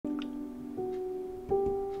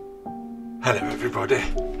Hello everybody.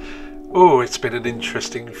 Oh, it's been an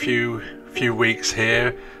interesting few weeks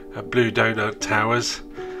here at Blue Donut Towers.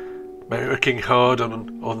 Working hard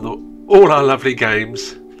on all our lovely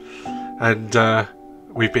games, and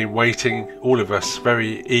we've been waiting, all of us,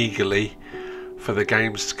 very eagerly for the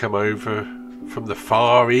games to come over from the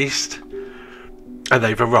Far East, and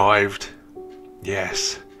they've arrived.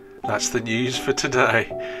 Yes, that's the news for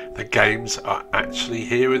today. The games are actually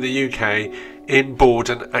here in the UK, in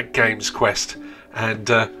Borden at Games Quest, and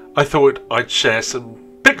I thought I'd share some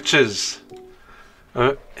pictures.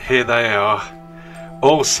 Here they are,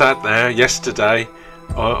 all sat there yesterday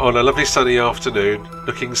on a lovely sunny afternoon,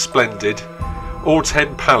 looking splendid. All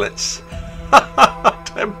 10 pallets.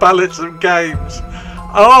 10 pallets of games.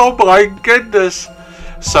 Oh my goodness.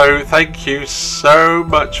 So thank you so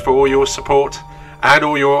much for all your support and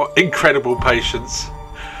all your incredible patience.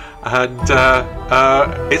 And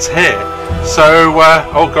it's here. So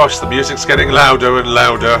oh gosh, the music's getting louder and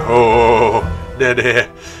louder. Oh, near.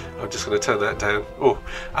 I'm just going to turn that down.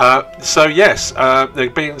 So yes, they're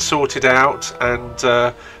being sorted out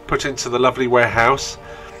and put into the lovely warehouse,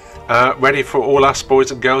 ready for all us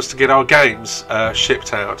boys and girls to get our games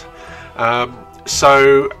shipped out.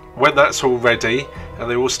 So when that's all ready and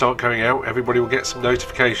they all start going out, everybody will get some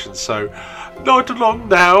notifications. So not long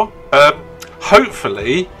now.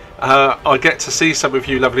 Hopefully I get to see some of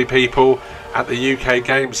you lovely people at the UK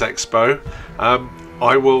Games Expo.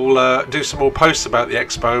 I will do some more posts about the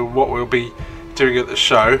expo and what we'll be doing at the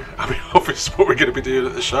show. I mean, obviously what we're going to be doing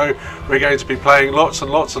at the show, we're going to be playing lots and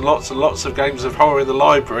lots and lots and lots of games of horror in the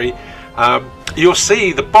library. You'll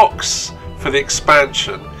see the box for the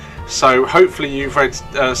expansion, so hopefully you've read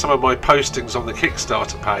some of my postings on the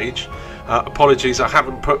Kickstarter page. Apologies, I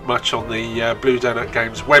haven't put much on the Blue Donut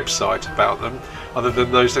Games website about them, other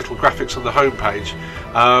than those little graphics on the homepage.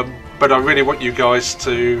 But I really want you guys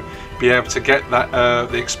to be able to get that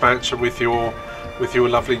the expansion with your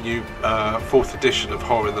lovely new 4th edition of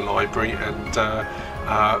Horror in the Library, and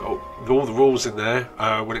all the rules in there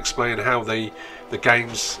will explain how the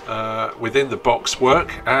games within the box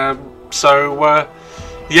work.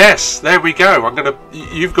 Yes, there we go.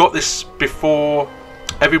 You've got this before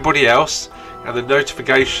everybody else, and the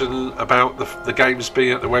notification about the games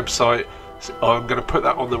being at the website, I'm going to put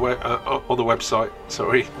that on the website.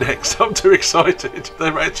 Sorry, next. I'm too excited.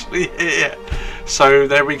 They're actually here. So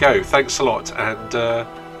there we go. Thanks a lot, and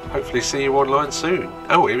hopefully see you online soon.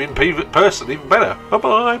 Oh, in person, even better. Bye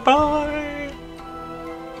bye.